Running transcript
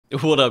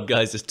What up,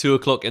 guys? It's 2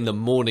 o'clock in the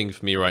morning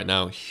for me right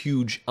now.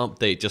 Huge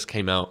update just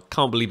came out.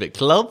 Can't believe it.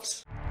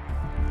 Gloves?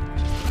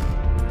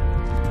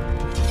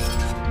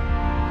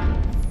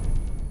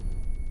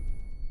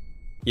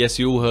 Yes,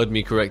 you all heard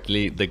me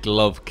correctly, the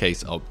glove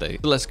case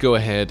update. So let's go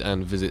ahead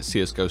and visit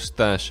CSGO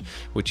Stash,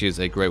 which is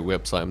a great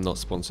website. I'm not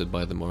sponsored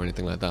by them or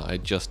anything like that. I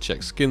just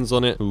checked skins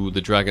on it. Ooh, the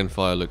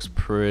Dragonfire looks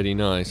pretty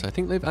nice. I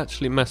think they've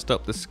actually messed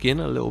up the skin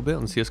a little bit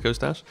on CSGO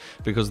Stash,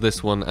 because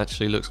this one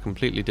actually looks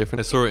completely different.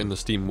 I saw it in the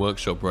Steam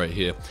Workshop right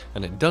here,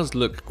 and it does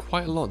look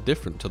quite a lot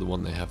different to the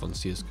one they have on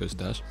CSGO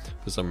Stash.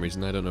 For some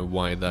reason, I don't know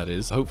why that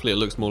is. Hopefully it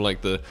looks more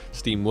like the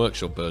Steam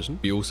Workshop version.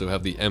 We also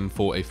have the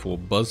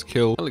M4A4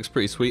 Buzzkill. That looks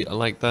pretty sweet. I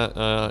like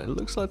that. It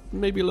looks like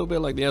maybe a little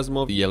bit like the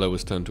Asimov. The yellow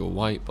was turned to a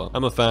white, but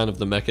I'm a fan of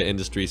the Mecha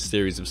Industries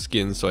series of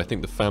skins, so I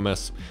think the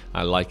FAMAS,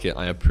 I like it.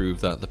 I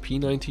approve that. The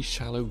P90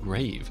 Shallow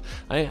Grave.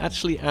 I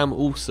actually am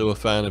also a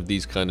fan of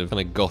these kind of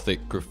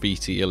gothic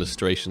graffiti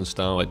illustration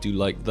style. I do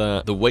like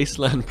that. The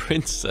Wasteland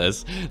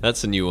Princess,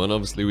 that's a new one.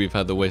 Obviously, we've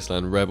had the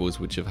Wasteland Rebels,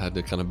 which have had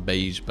a kind of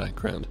beige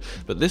background,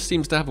 but this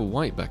seems to have a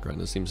white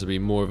background. It seems to be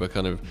more of a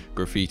kind of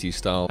graffiti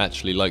style.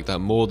 Actually like that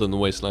more than the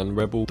Wasteland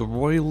Rebel. The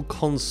Royal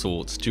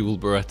Consorts Dual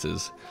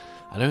Berettas.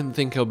 I don't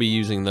think I'll be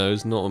using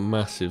those, not a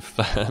massive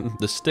fan.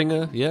 The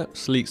Stinger, yeah,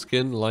 sleek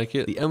skin, like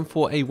it. The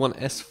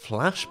M4A1S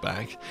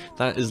Flashback,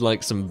 that is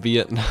like some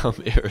Vietnam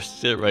era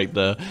shit right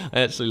there.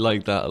 I actually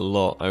like that a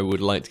lot. I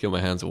would like to get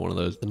my hands on one of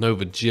those. The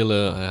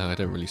Novagilla, I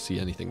don't really see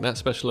anything that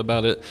special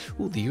about it.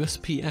 Ooh, the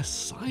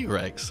USPS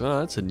Cyrex, oh,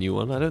 that's a new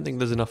one. I don't think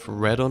there's enough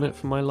red on it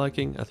for my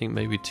liking. I think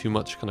maybe too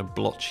much kind of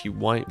blotchy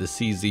white. The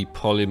CZ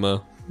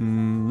Polymer. A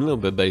little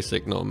bit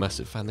basic, not a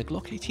massive fan. The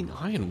Glock 18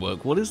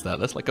 Ironwork, what is that?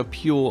 That's like a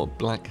pure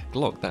black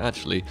Glock. That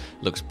actually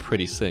looks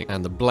pretty sick.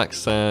 And the Black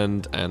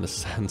Sand and the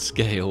Sand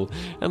Scale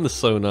and the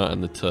Sonar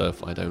and the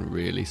Turf, I don't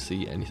really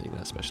see anything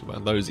that special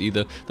about those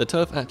either. The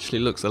Turf actually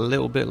looks a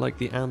little bit like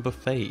the Amber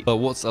Fade. But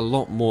what's a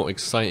lot more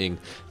exciting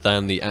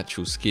than the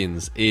actual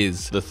skins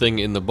is the thing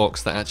in the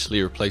box that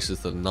actually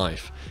replaces the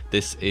knife.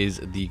 This is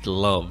the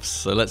gloves.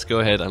 So let's go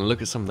ahead and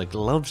look at some of the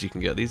gloves you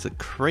can get. These are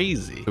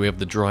crazy. We have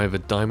the Driver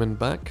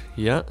Diamondback,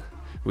 yeah.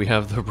 We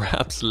have the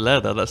Raps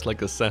Leather, that's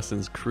like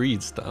Assassin's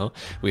Creed style.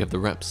 We have the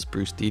Raps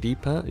Spruce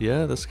DD Pat,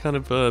 yeah, that's kind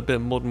of a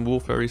bit Modern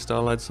Warfare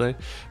style, I'd say.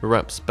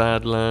 Raps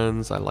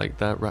Badlands, I like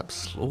that. Raps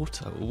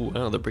Slaughter, ooh,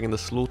 wow, they're bringing the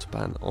Slaughter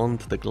band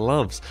onto the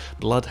gloves.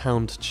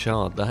 Bloodhound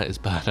Chard, that is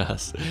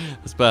badass.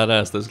 That's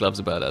badass, those gloves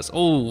are badass.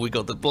 Oh, we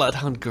got the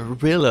Bloodhound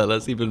Gorilla,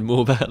 that's even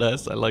more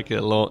badass. I like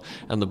it a lot.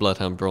 And the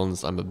Bloodhound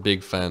Bronze, I'm a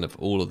big fan of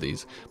all of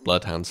these.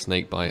 Bloodhound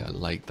Snakebite, I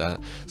like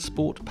that.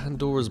 Sport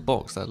Pandora's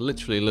Box, that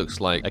literally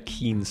looks like a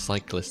keen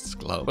cyclist's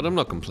glove, but I'm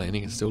not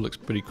complaining, it still looks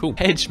pretty cool.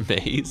 Hedge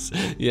Maze,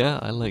 yeah,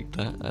 I like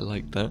that, I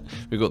like that.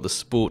 We've got the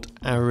Sport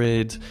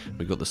Arid,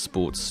 we've got the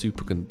Sport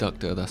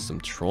Superconductor, that's some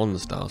Tron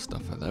style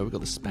stuff like that. We've got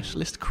the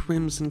Specialist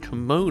Crimson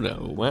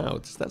Kimono, wow,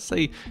 does that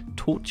say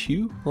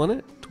Torch-You on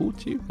it?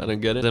 Torch-You? I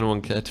don't get it. Does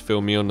anyone care to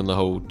fill me on the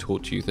whole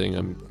Torch-You thing?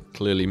 I'm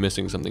clearly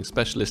missing something.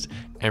 Specialist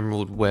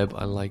Emerald Web,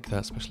 I like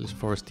that. Specialist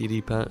Forest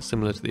DD Pat,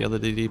 similar to the other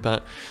DD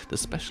Pat. The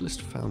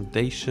Specialist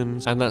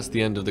Foundations, and that's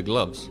the end of the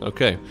gloves.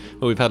 Okay,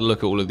 well, we've had a look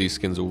at all of these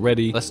skins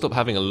already. Let's stop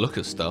having a look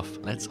at stuff.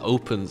 Let's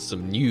open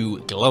some new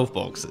glove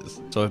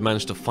boxes. So I've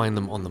managed to find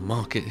them on the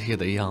market. Here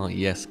they are.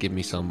 Yes, give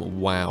me some.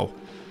 Wow.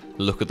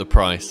 Look at the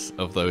price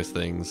of those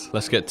things.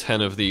 Let's get 10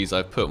 of these.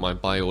 I've put my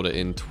buy order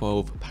in,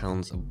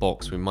 £12 a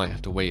box. We might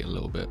have to wait a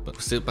little bit, but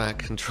sit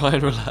back and try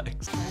and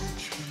relax.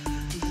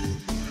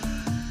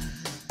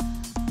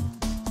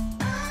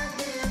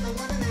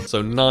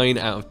 So 9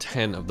 out of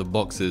 10 of the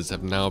boxes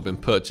have now been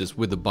purchased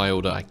with the buy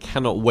order. I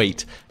cannot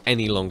wait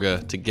any longer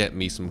to get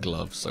me some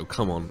gloves. So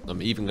come on,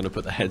 I'm even going to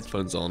put the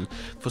headphones on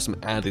for some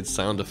added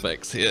sound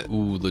effects here.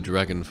 Ooh, the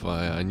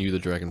Dragonfire. I knew the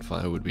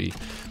Dragonfire would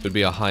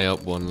be a high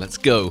up one. Let's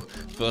go.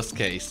 First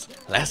case.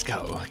 Let's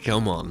go.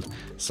 Come on.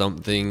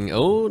 Something.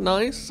 Oh,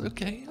 nice.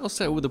 Okay, I'll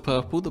settle with the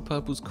purple. The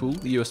purple's cool.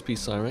 The USP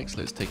Cyrex.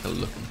 Let's take a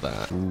look at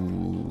that.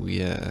 Ooh,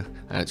 yeah.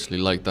 I actually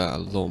like that a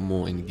lot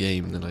more in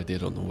game than I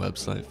did on the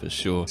website for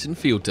sure. It's in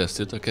field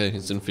tested. Okay,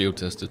 it's in field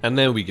tested. And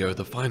there we go.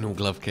 The final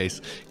glove case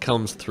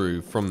comes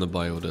through from the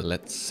buy order.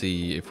 Let's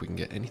see if we can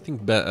get anything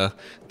better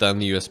than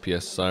the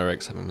USPS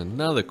Cyrex. Having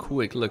another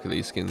quick look at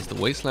these skins. The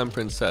Wasteland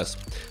Princess.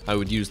 I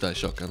would use that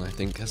shotgun, I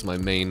think, as my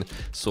main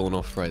sawn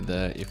off right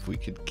there if we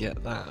could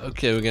get that.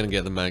 Okay, we're going to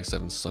get the Mag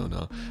 7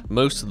 Sonar.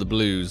 Most of the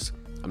blues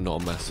I'm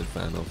not a massive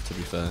fan of, to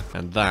be fair.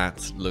 And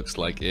that looks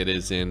like it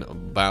is in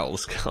Battle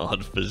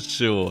Scarred for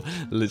sure.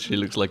 Literally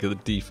looks like a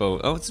default.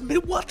 Oh, it's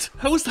what?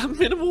 How is that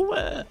minimal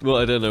wear? Well,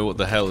 I don't know what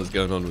the hell is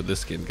going on with this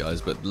skin,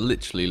 guys, but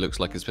literally looks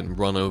like it's been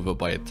run over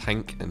by a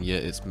tank, and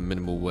yet it's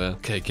minimal wear.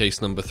 Okay,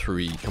 case number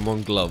 3. Come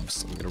on,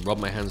 gloves. I'm gonna rub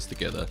my hands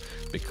together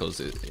because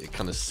it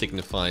kind of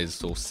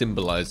signifies or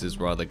symbolizes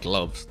rather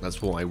gloves.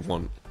 That's what I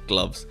want.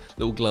 Gloves,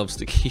 little gloves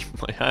to keep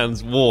my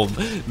hands warm,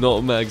 not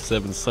a Mag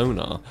 7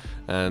 Sonar.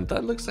 And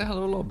that looks a hell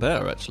of a lot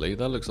better, actually.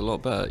 That looks a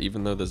lot better,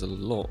 even though there's a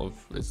lot of...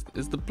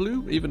 Is the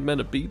blue even meant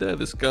to be there?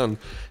 This gun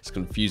is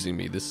confusing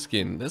me. This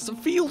skin, there's a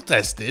field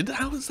tested.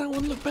 How does that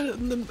one look better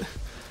than the...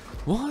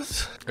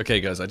 What? Okay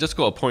guys, I just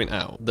got to point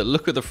out that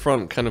look at the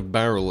front kind of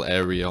barrel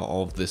area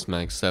of this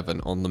Mag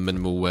 7 on the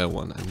minimal wear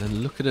one, and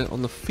then look at it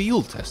on the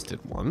field tested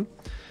one.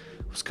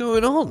 What's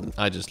going on?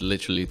 I just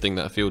literally think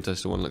that field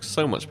tested one looks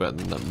so much better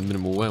than that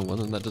minimal wear one,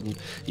 and that doesn't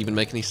even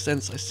make any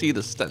sense. I see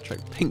the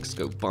StatTrak pinks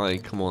go by.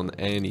 Come on,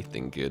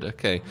 anything good.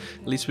 Okay,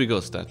 at least we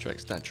got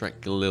StatTrak.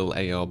 StatTrak Galil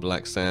AR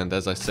Black Sand.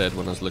 As I said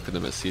when I was looking at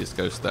them at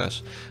CSGO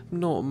Stash, I'm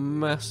not a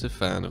massive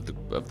fan of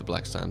the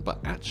Black Sand, but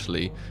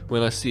actually,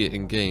 when I see it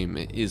in game,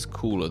 it is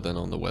cooler than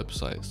on the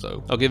website,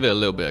 so I'll give it a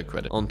little bit of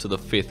credit. On to the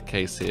 5th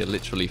case here,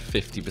 literally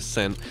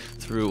 50%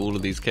 through all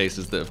of these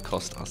cases that have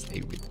cost us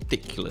a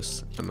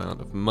ridiculous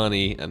amount of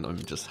money. And I'm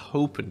just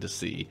hoping to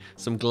see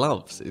some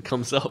gloves. It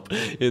comes up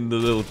in the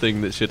little thing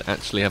that should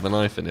actually have a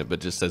knife in it, but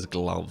just says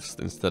gloves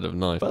instead of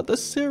knife. But the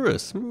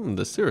Cirrus,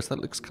 that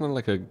looks kind of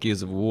like a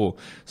Gears of War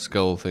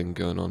skull thing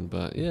going on,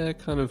 but yeah,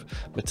 kind of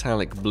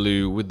metallic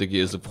blue with the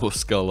Gears of War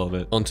skull on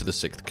it. On to the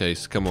 6th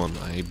case. Come on,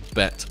 I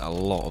bet a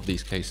lot of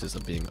these cases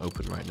are being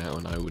opened right now,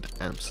 and I would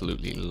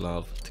absolutely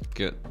love to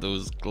get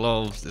those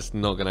gloves. It's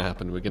not going to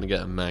happen. We're going to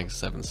get a Mag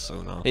 7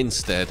 sonar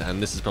instead,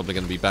 and this is probably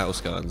going to be battle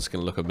scar, and it's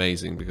going to look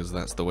amazing because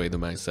that's the way the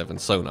Mag 7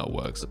 sonar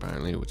works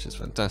apparently, which is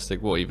fantastic.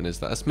 What even is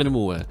that? That's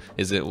minimal wear,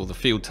 is it? Or the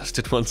field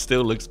tested one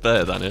still looks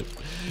better than it.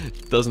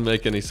 Doesn't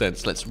make any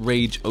sense. Let's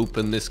rage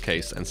open this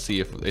case and see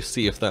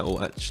if that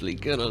will actually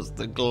get us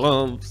the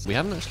gloves. We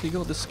haven't actually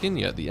got the skin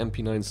yet. The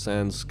MP9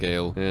 Sand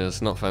Scale. Yeah,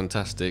 it's not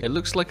fantastic. It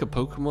looks like a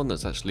Pokemon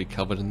that's actually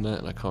covered in that,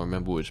 and I can't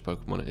remember which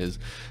Pokemon it is.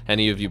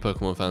 Any of you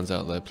Pokemon fans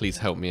out there, please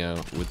help me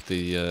out with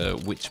the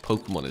which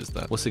Pokemon is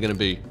that? What's it gonna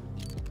be?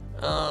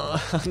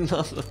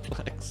 Another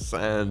Black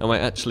Sand. Am I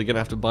actually going to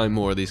have to buy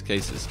more of these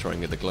cases to try and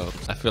get the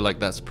gloves? I feel like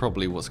that's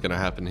probably what's going to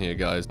happen here,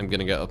 guys. I'm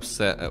going to get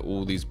upset at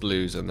all these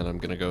blues, and then I'm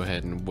going to go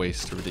ahead and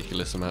waste a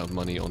ridiculous amount of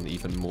money on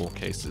even more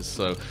cases.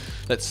 So,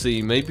 let's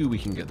see. Maybe we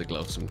can get the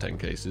gloves from 10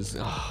 cases.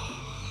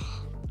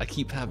 I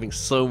keep having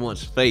so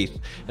much faith,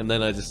 and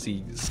then I just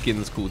see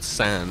skins called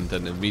Sand,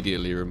 and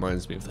immediately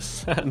reminds me of the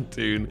Sand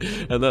Dune,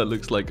 and that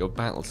looks like a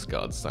battle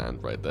scarred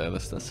sand right there.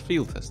 That's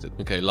field tested.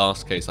 Okay,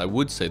 last case. I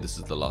would say this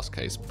is the last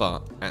case,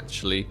 but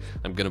actually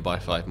I'm gonna buy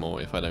 5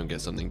 more if I don't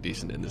get something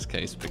decent in this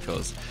case,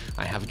 because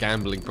I have a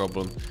gambling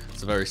problem.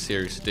 It's a very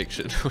serious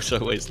addiction, which I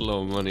waste a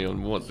lot of money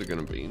on. What's it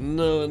gonna be?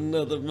 No,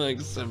 another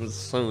Mag 7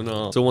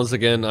 sonar. So once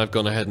again, I've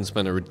gone ahead and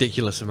spent a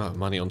ridiculous amount of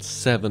money on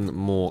 7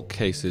 more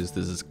cases.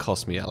 This has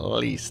cost me at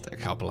least a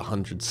couple of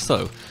hundred.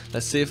 So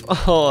let's see if,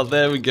 oh,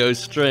 there we go,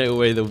 straight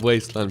away, the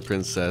Wasteland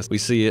Princess. We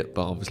see it,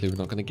 but obviously we're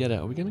not going to get it.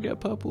 Are we going to get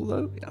purple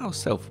though? I'll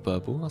sell for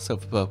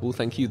purple.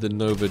 Thank you, the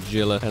Nova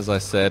Jilla. As I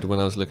said when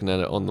I was looking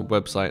at it on the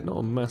website, not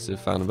a massive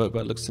fan of it, but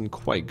it looks in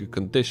quite good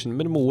condition.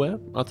 Minimal wear,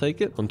 I'll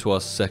take it. On to our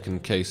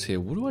 2nd case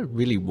here. What do I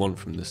really want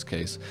from this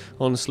case?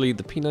 Honestly,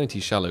 the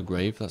P90 Shallow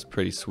Grave, that's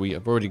pretty sweet.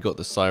 I've already got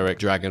the Cyrek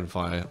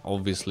Dragonfire.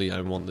 Obviously I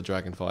want the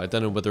Dragonfire. I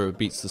don't know whether it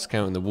beats the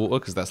Scout in the water,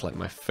 because that's like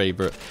my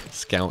favorite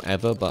Scout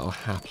ever, but I'll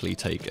happily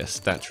take a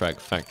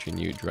StatTrak factory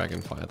new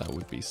Dragonfire. That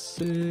would be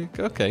sick.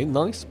 Okay,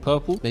 nice.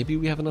 Purple. Maybe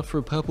we have enough for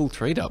a purple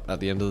trade up at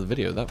the end of the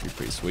video. That'd be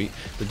pretty sweet.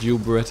 The Dual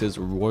Berettas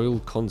Royal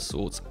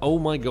Consorts. Oh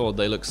my god,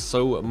 they look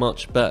so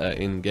much better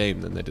in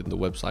game than they did in the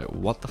website.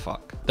 What the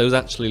fuck? Those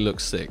actually look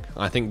sick.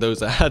 I think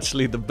those are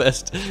actually the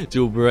best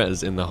Dual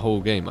Berettas in the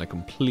whole game. I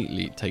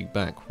completely take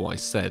back what I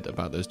said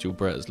about those Dual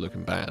Berettas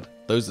looking bad.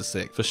 Those are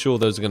sick. For sure,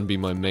 those are going to be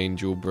my main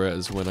Dual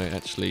Berettas when I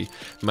actually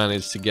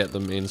manage to get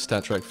them in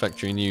StatTrak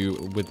Factory New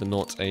with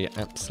not a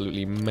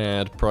absolutely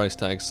mad price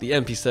tags. The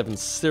MP7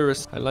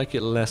 Cirrus, I like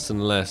it less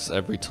and less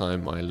every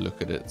time I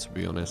look at it, to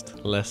be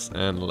honest. Less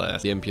and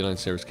less. The MP9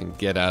 Cirrus can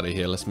get out of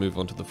here. Let's move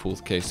on to the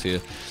 4th case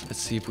here. Let's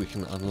see if we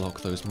can unlock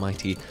those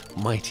mighty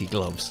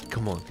gloves.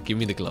 Come on, give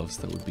me the gloves.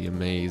 That would be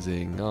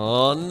amazing.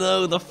 Oh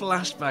no, the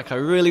flashback. I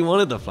really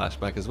wanted the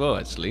flashback as well,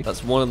 actually.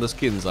 That's one of the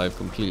skins I've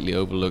completely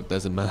overlooked.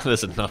 There's another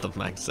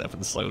Mag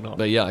 7 sonar.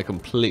 But yeah, I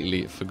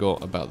completely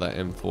forgot about that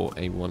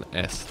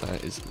M4A1S.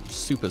 That is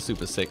super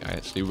sick. I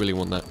actually really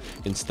want that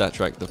in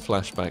StatTrak, the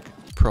flashback,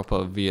 proper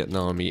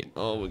Vietnamese.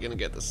 Oh, we're gonna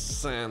get the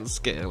Sand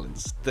Scale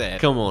instead.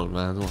 Come on,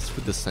 man, what's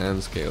with the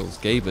Sand Scales?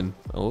 Gaben.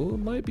 Oh, it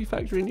might be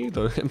factory new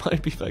though. It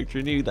might be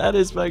factory new. That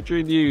is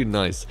factory new.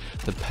 Nice.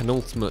 The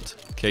penultimate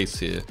case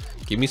here.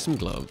 Give me some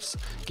gloves.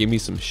 Give me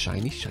some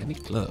shiny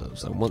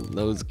gloves. I want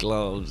those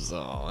gloves.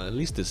 Oh, at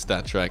least it's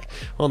StatTrak.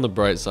 On the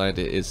bright side,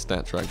 it is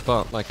StatTrak,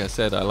 but like I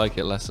said, I like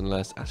it less and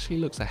less. Actually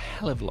looks a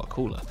hell of a lot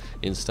cooler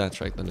in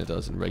StatTrak than it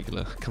does in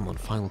regular. Come on,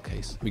 final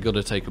case. We got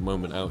to take a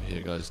moment out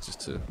here, guys,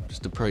 just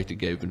to pray to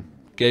Gaben.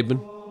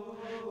 Gaben,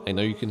 I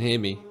know you can hear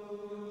me.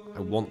 I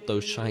want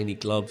those shiny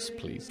gloves,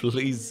 please.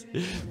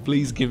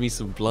 Please give me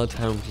some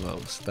Bloodhound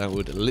gloves. That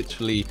would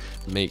literally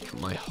make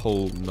my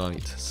whole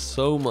night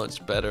so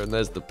much better. And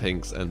there's the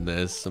pinks, and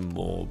there's some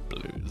more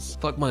blues.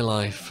 Fuck my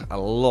life. A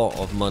lot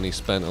of money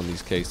spent on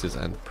these cases,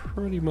 and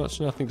pretty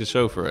much nothing to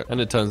show for it. And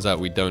it turns out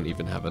we don't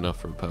even have enough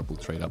for a purple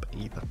trade up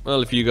either.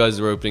 Well, if you guys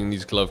are opening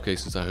these glove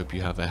cases, I hope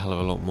you have a hell of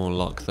a lot more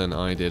luck than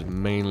I did.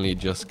 Mainly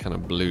just kind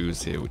of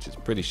blues here, which is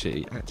pretty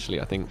shitty. Actually,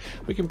 I think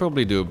we can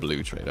probably do a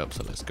blue trade up,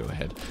 so let's go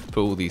ahead.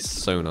 Put all these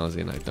sonars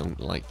in. I don't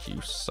like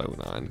you,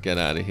 sonar, and get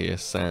out of here.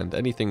 Sand,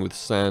 anything with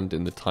sand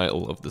in the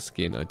title of the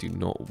skin I do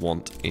not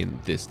want in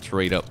this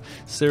trade up.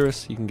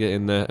 Cirrus, you can get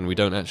in there, and we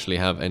don't actually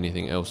have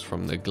anything else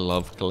from the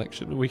glove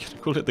collection. We can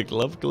call it the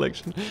glove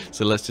collection.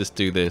 So let's just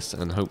do this,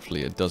 and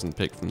hopefully it doesn't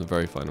pick from the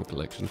very final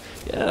collection.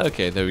 Yeah,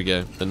 okay, there we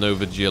go. The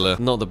Novagilla,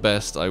 not the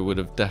best. I would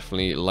have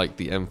definitely liked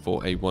the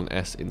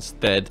M4A1S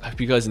instead. I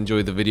hope you guys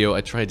enjoyed the video.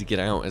 I tried to get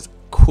out as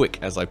quick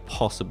as I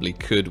possibly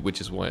could,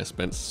 which is why I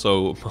spent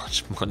so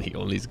much money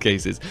on these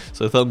cases.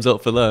 So thumbs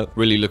up for that.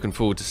 Really looking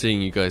forward to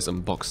seeing you guys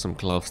unbox some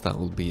gloves. That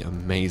will be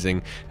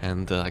amazing.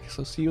 And I guess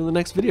I'll see you in the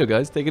next video,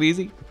 guys. Take it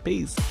easy.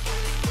 Peace.